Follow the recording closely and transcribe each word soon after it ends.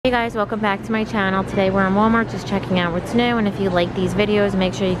Hey guys, welcome back to my channel. Today we're in Walmart just checking out what's new, and if you like these videos,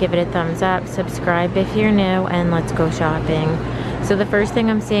 make sure you give it a thumbs up, subscribe if you're new, and let's go shopping. So the first thing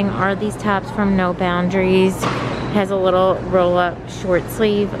I'm seeing are these tops from No Boundaries. It has a little roll-up short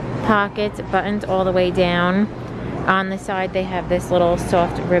sleeve pockets, buttons all the way down. On the side they have this little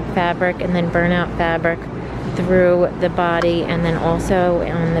soft rib fabric and then burnout fabric through the body and then also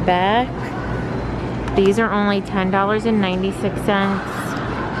on the back. These are only $10.96.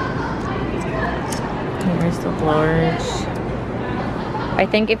 Here's the large. I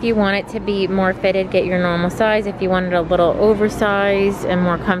think if you want it to be more fitted, get your normal size. If you want it a little oversized and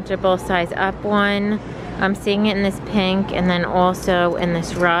more comfortable, size up one. I'm seeing it in this pink and then also in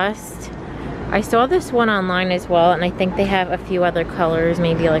this rust. I saw this one online as well, and I think they have a few other colors,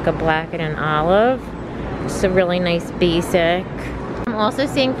 maybe like a black and an olive. Just a really nice basic. I'm also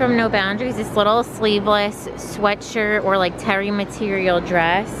seeing from No Boundaries this little sleeveless sweatshirt or like terry material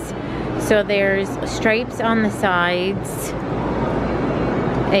dress. So there's stripes on the sides,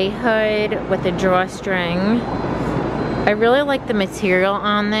 a hood with a drawstring. I really like the material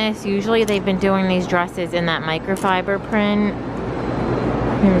on this. Usually they've been doing these dresses in that microfiber print.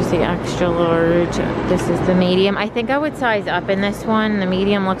 Here's the extra large. This is the medium. I think I would size up in this one. The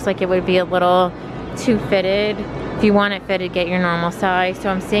medium looks like it would be a little too fitted. If you want it fitted, get your normal size. So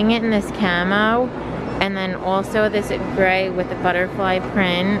I'm seeing it in this camo and then also this gray with the butterfly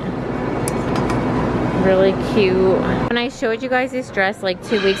print. Really cute. When I showed you guys this dress like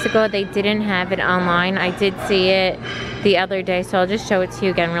 2 weeks ago, they didn't have it online. I did see it the other day, so I'll just show it to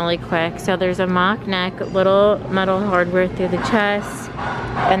you again really quick. So there's a mock neck, little metal hardware through the chest,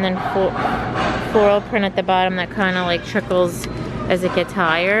 and then floral print at the bottom that kind of like trickles as it gets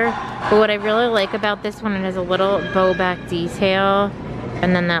higher. But what I really like about this one, it has a little bow back detail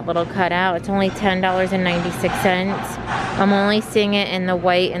and then that little cutout. It's only $10.96. I'm only seeing it in the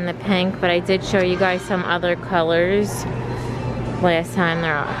white and the pink, but I did show you guys some other colors last time.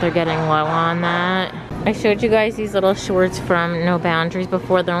 They're getting low on that. I showed you guys these little shorts from No Boundaries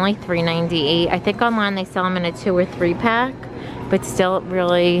before. They're only $3.98. I think online they sell them in a 2 or 3 pack, but still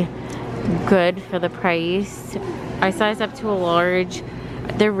really good for the price. I sized up to a large.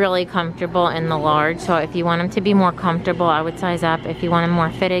 They're really comfortable in the large, so if you want them to be more comfortable, I would size up. If you want them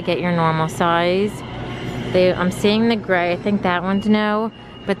more fitted, get your normal size. I'm seeing the gray. I think that one's no,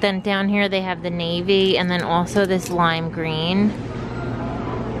 but then down here they have the navy and then also this lime green.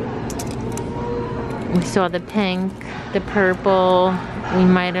 We saw the pink, the purple, we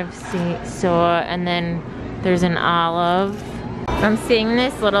might have saw, and then there's an olive. I'm seeing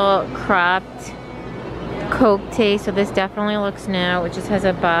this little cropped Coke tee, so this definitely looks new. It just has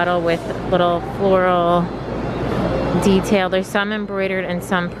a bottle with little floral detail. There's some embroidered and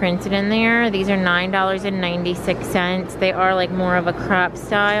some printed in there. These are $9.96. They are like more of a crop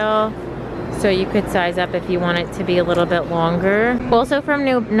style, so you could size up if you want it to be a little bit longer. Also from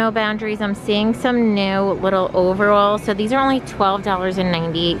No Boundaries, I'm seeing some new little overalls. So these are only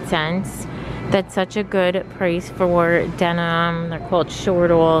 $12.98. That's such a good price for denim. They're called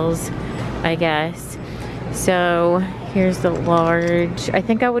shortalls, I guess. So here's the large. I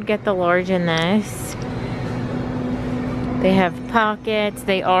think I would get the large in this. They have pockets.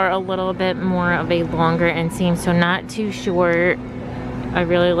 They are a little bit more of a longer inseam, so not too short. I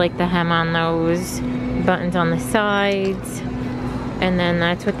really like the hem on those. Buttons on the sides. And then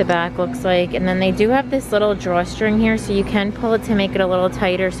that's what the back looks like. And then they do have this little drawstring here, so you can pull it to make it a little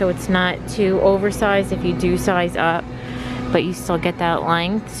tighter so it's not too oversized if you do size up, but you still get that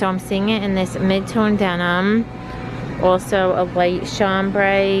length. So I'm seeing it in this mid-tone denim, also a light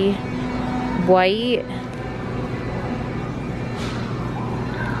chambray white,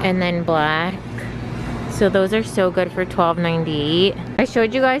 and then black. So those are so good for $12.98. I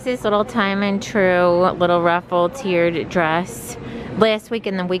showed you guys this little Time and True little ruffle tiered dress last week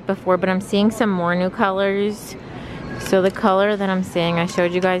and the week before, but I'm seeing some more new colors. So the color that I'm seeing, I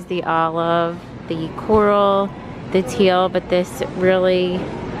showed you guys the olive, the coral, the teal, but this really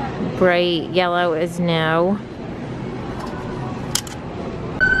bright yellow is new.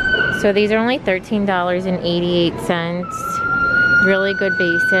 So these are only $13.88. Really good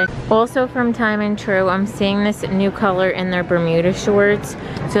basic. Also from Time and True, I'm seeing this new color in their Bermuda shorts.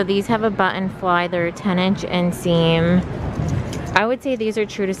 So these have a button fly. They're a 10-inch inseam. I would say these are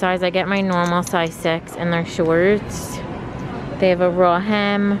true to size. I get my normal size 6 in their shorts. They have a raw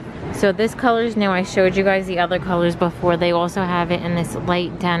hem. So this color is new. I showed you guys the other colors before. They also have it in this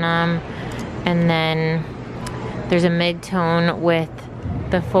light denim. And then there's a mid-tone with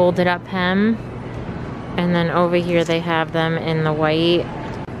the folded up hem. And then over here they have them in the white.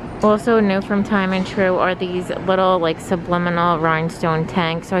 Also new from Time and True are these little like subliminal rhinestone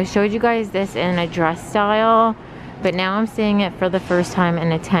tanks. So I showed you guys this in a dress style, but now I'm seeing it for the first time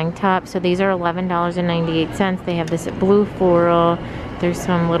in a tank top. So these are $11.98. They have this blue floral. There's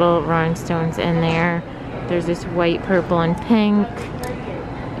some little rhinestones in there. There's this white, purple, and pink.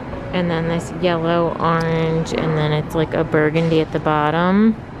 And then this yellow, orange, and then it's like a burgundy at the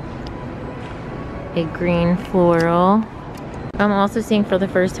bottom. A green floral. I'm also seeing for the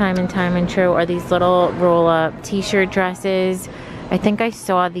first time in Time and True are these little roll-up t-shirt dresses. I think I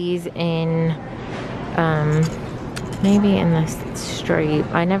saw these in, maybe in this stripe.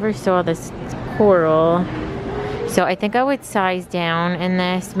 I never saw this coral. So I think I would size down in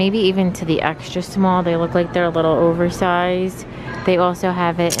this, maybe even to the extra small. They look like they're a little oversized. They also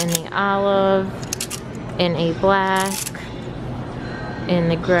have it in the olive, in a black, in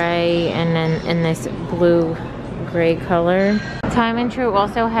the gray, and then in this blue gray color. Time and True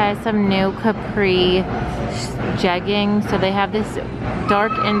also has some new capri jeggings. So they have this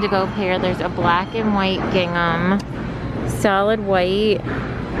dark indigo pair. There's a black and white gingham, solid white,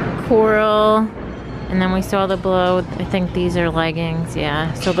 coral, and then we saw the blue. I think these are leggings,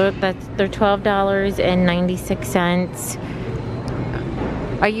 yeah. So they're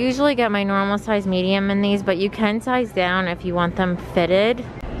 $12.96. I usually get my normal size medium in these, but you can size down if you want them fitted.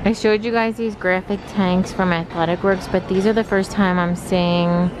 I showed you guys these graphic tanks from Athletic Works, but these are the first time I'm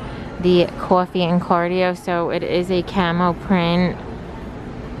seeing the coffee and cardio. So it is a camo print.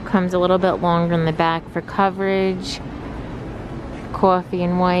 Comes a little bit longer in the back for coverage. Coffee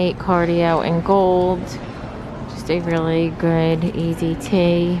and white, cardio and gold. Just a really good easy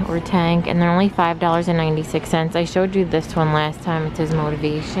tee or tank, and they're only $5.96. I showed you this one last time. It says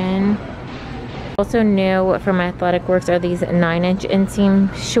motivation. Also new from Athletic Works are these 9-inch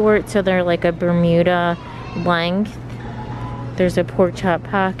inseam shorts. So they're like a Bermuda length. There's a pork chop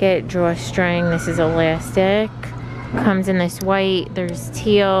pocket, drawstring. This is elastic. Comes in this white. There's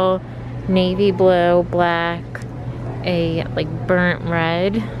teal, navy blue, black, a like burnt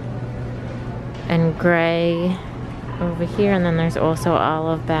red, and gray over here, and then there's also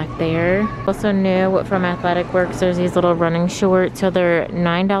olive back there. Also new from Athletic Works, there's these little running shorts. So they're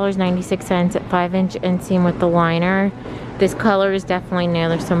 $9.96 at 5-inch inseam with the liner. This color is definitely new.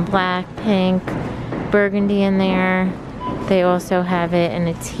 There's some black, pink, burgundy in there. They also have it in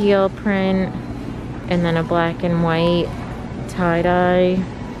a teal print, and then a black and white tie-dye.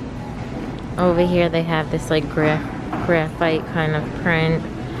 Over here they have this like graphite kind of print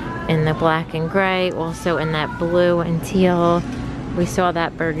in the black and gray, also in that blue and teal. We saw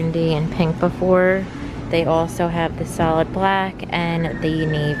that burgundy and pink before. They also have the solid black and the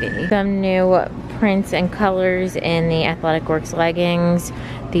navy. Some new prints and colors in the Athletic Works leggings.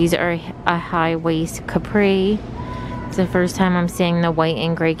 These are a high waist capri. It's the first time I'm seeing the white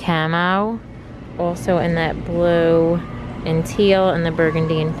and gray camo. Also in that blue and teal and the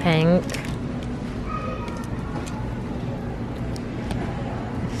burgundy and pink.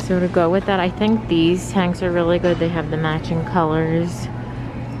 So to go with that, I think these tanks are really good. They have the matching colors.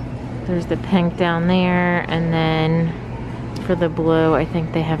 There's the pink down there, and then for the blue, I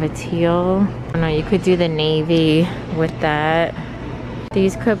think they have a teal. I don't know, you could do the navy with that.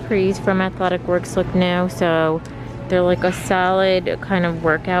 These capris from Athletic Works look new, so they're like a solid kind of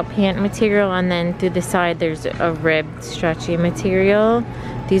workout pant material, and then through the side there's a ribbed stretchy material.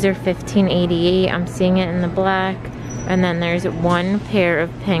 These are $15.88. I'm seeing it in the black. And then there's one pair of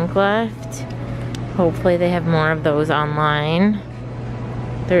pink left. Hopefully they have more of those online.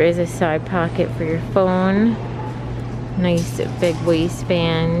 There is a side pocket for your phone. Nice big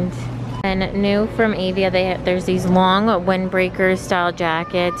waistband. And new from Avia, there's these long windbreaker style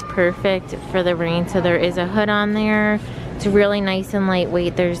jackets. Perfect for the rain. So there is a hood on there. It's really nice and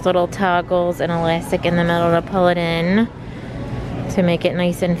lightweight. There's little toggles and elastic in the middle to pull it in to make it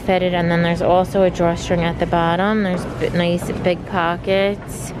nice and fitted. And then there's also a drawstring at the bottom. There's nice big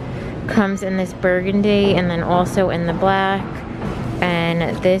pockets. Comes in this burgundy and then also in the black.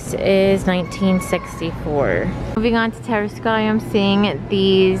 And this is $19.64. Moving on to Terra Sky, I'm seeing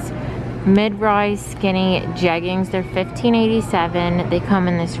these mid-rise skinny jeggings. They're $15.87. They come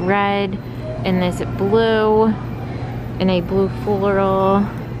in this red, in this blue, in a blue floral,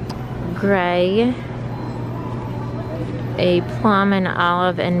 gray, a plum and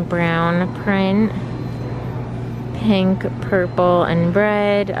olive and brown print, pink, purple, and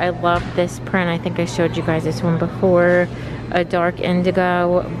red. I love this print. I think I showed you guys this one before. A dark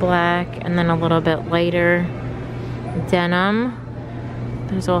indigo, black, and then a little bit lighter denim.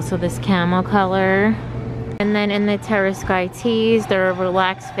 There's also this camel color. And then in the Terra Sky tees, they're a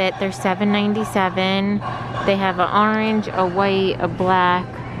relaxed fit. They're $7.97. They have an orange, a white, a black,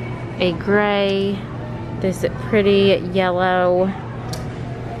 a gray, this pretty yellow,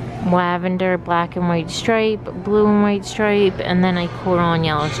 lavender, black and white stripe, blue and white stripe, and then a coral and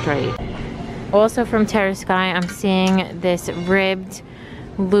yellow stripe. Also from Terra Sky, I'm seeing this ribbed,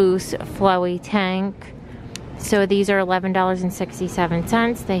 loose, flowy tank. So these are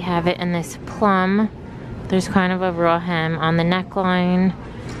 $11.67. They have it in this plum. There's kind of a raw hem on the neckline.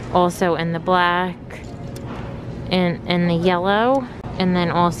 Also in the black, in the yellow, and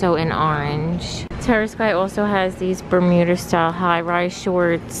then also in orange. Terra Sky also has these Bermuda style high-rise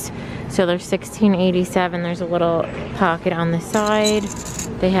shorts. So they're $16.87. There's a little pocket on the side.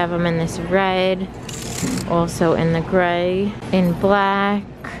 They have them in this red, also in the gray, in black,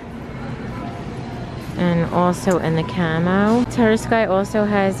 and also in the camo. Terra Sky also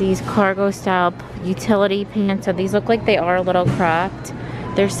has these cargo style utility pants. So these look like they are a little cropped.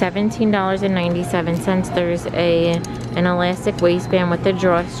 They're $17.97. There's an elastic waistband with the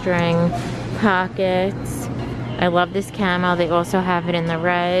drawstring, pockets. I love this camo. They also have it in the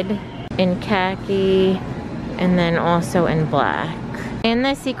red, in khaki, and then also in black. In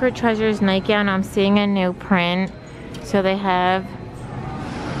the Secret Treasures nightgown, I'm seeing a new print. So they have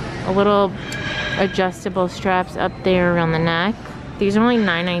a little adjustable straps up there around the neck. These are only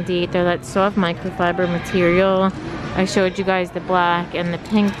 $9.98. They're that soft microfiber material. I showed you guys the black and the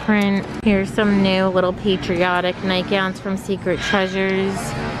pink print. Here's some new little patriotic nightgowns from Secret Treasures.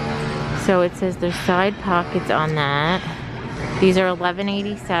 So it says there's side pockets on that. These are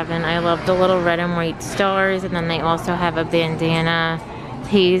 $11.87. I love the little red and white stars, and then they also have a bandana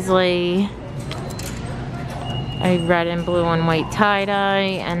paisley, a red and blue and white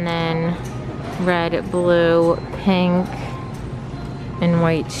tie-dye, and then red, blue, pink, and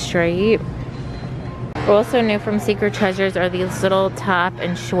white stripe. Also new from Secret Treasures are these little top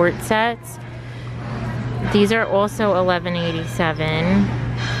and short sets. These are also $11.87.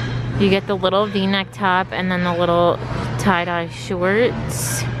 You get the little V-neck top and then the little tie-dye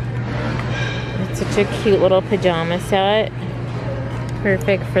shorts. It's such a cute little pajama set.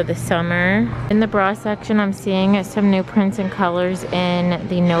 Perfect for the summer. In the bra section, I'm seeing some new prints and colors in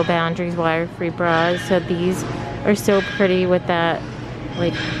the No Boundaries wire-free bras. So these are so pretty with that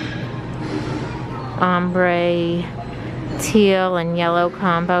like ombre teal and yellow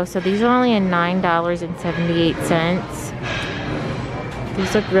combo. So these are only at $9.78.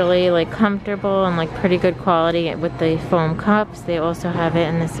 These look really like comfortable and like pretty good quality with the foam cups. They also have it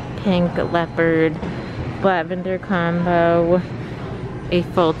in this pink leopard lavender combo, a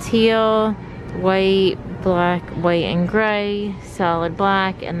full teal, white, black, white and gray, solid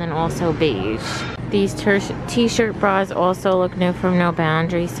black, and then also beige. These t-shirt bras also look new from No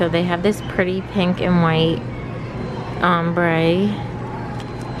Boundaries. So they have this pretty pink and white ombre.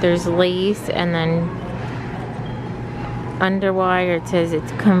 There's lace and then underwire. It says it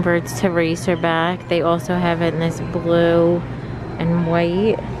converts to racer back. They also have it in this blue and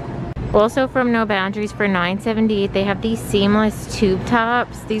white. Also from No Boundaries for $9.78, they have these seamless tube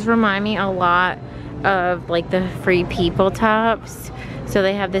tops. These remind me a lot of like the Free People tops. So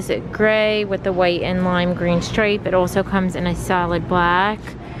they have this gray with the white and lime green stripe. It also comes in a solid black.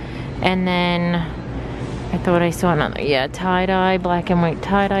 And then I thought I saw another, yeah, tie-dye, black and white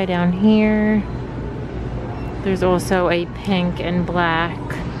tie-dye down here. There's also a pink and black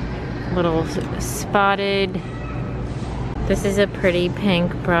little spotted. This is a pretty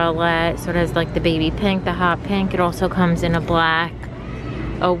pink bralette. So it has like the baby pink, the hot pink. It also comes in a black,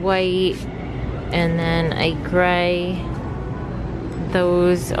 a white, and then a gray.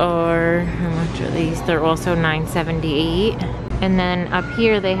 Those are, how much are these? They're also $9.78. And then up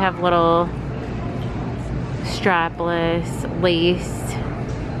here they have little strapless lace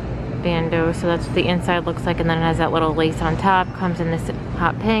bandeau. So that's what the inside looks like, and then it has that little lace on top. Comes in this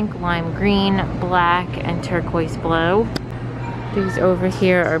hot pink, lime green, black, and turquoise blue. These over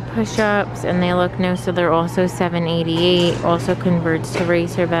here are push-ups, and they look new, so they're also $7.88. Also converts to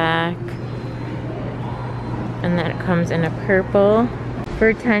racer back. And then it comes in a purple.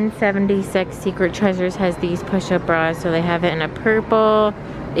 For $10.76, Secret Treasures has these push-up bras. So they have it in a purple,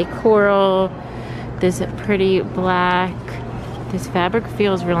 a coral, this pretty black. This fabric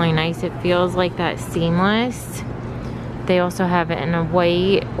feels really nice. It feels like that seamless. They also have it in a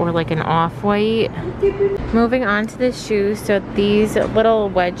white or like an off-white. Moving on to the shoes. So these little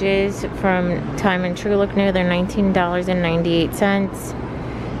wedges from Time and True look new. They're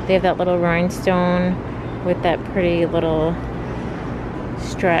 $19.98. They have that little rhinestone with that pretty little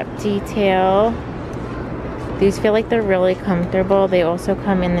strap detail. These feel like they're really comfortable. They also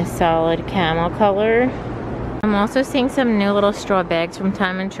come in the solid camel color. I'm also seeing some new little straw bags from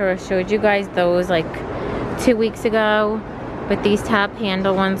Time and True. I showed you guys those like 2 weeks ago, But these top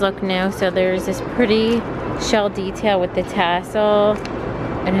handle ones look new. So there's this pretty shell detail with the tassel.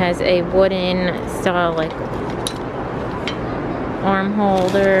 It has a wooden style like arm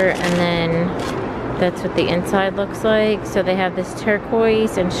holder, and then that's what the inside looks like. So they have this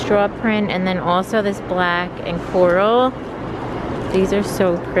turquoise and straw print, and then also this black and coral. These are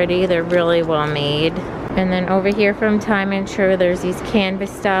so pretty. They're really well made. And then over here from Time and Tru, there's these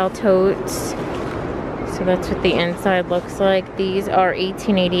canvas style totes. So that's what the inside looks like. These are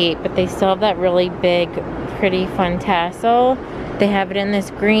 $18.88, but they still have that really big, pretty fun tassel. They have it in this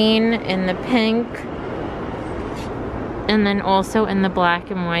green, in the pink, and then also in the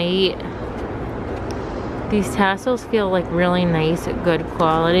black and white. These tassels feel like really nice, good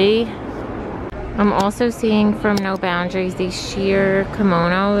quality. I'm also seeing from No Boundaries these sheer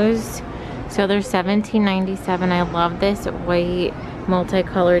kimonos. So they're $17.97. I love this white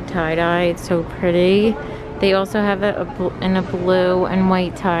multicolored tie-dye. It's so pretty. They also have it in a blue and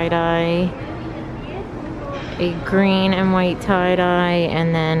white tie-dye, a green and white tie-dye,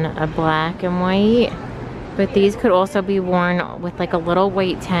 and then a black and white. But these could also be worn with like a little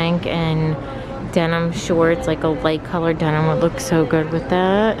white tank and denim shorts, like a light colored denim would look so good with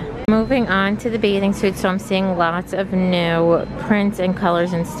that. Moving on to the bathing suits, so I'm seeing lots of new prints and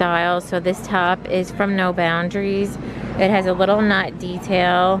colors and styles. So this top is from No Boundaries. It has a little knot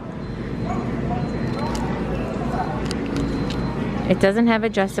detail. It doesn't have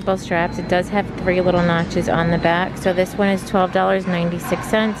adjustable straps. It does have 3 little notches on the back. So this one is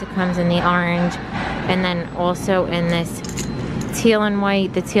 $12.96. It comes in the orange, and then also in this teal and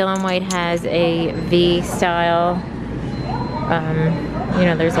white. The teal and white has a V style. You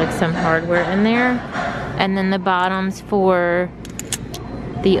know, there's like some hardware in there. And then the bottoms for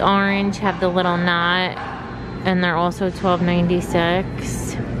the orange have the little knot, and they're also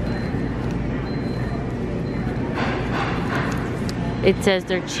 $12.96. It says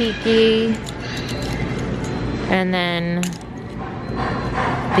they're cheeky, and then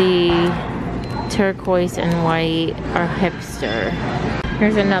the turquoise and white are hipster.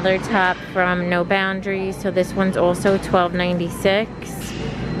 Here's another top from No Boundaries. So this one's also $12.96.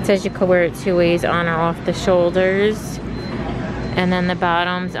 It says you could wear it 2 ways, on or off the shoulders. And then the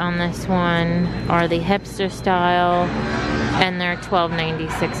bottoms on this one are the hipster style, and they're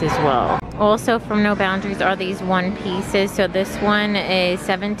 $12.96 as well. Also from No Boundaries are these one pieces. So this one is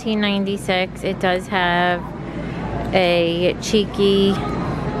 $17.96. It does have a cheeky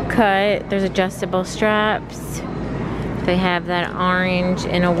cut. There's adjustable straps. They have that orange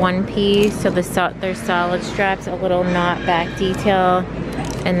in a one piece. So there's solid straps, a little knot back detail,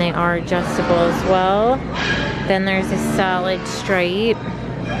 and they are adjustable as well. Then there's a solid stripe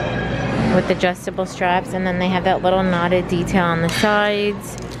with adjustable straps, and then they have that little knotted detail on the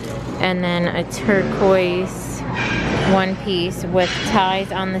sides, and then a turquoise one piece with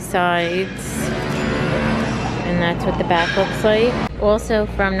ties on the sides, and that's what the back looks like. Also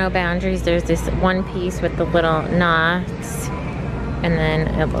from No Boundaries, there's this one piece with the little knots, and then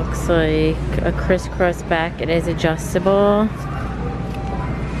it looks like a crisscross back. It is adjustable.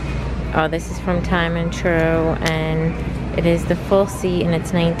 Oh, this is from Time and Tru, and it is the full seat, and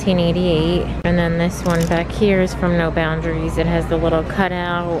it's $19.88. And then this one back here is from No Boundaries. It has the little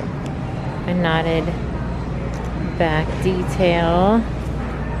cutout and knotted back detail.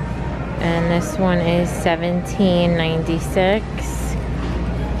 And this one is $17.96.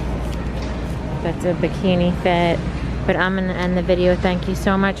 That's a bikini fit. But I'm gonna end the video. Thank you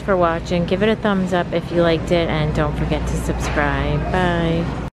so much for watching. Give it a thumbs up if you liked it, and don't forget to subscribe. Bye.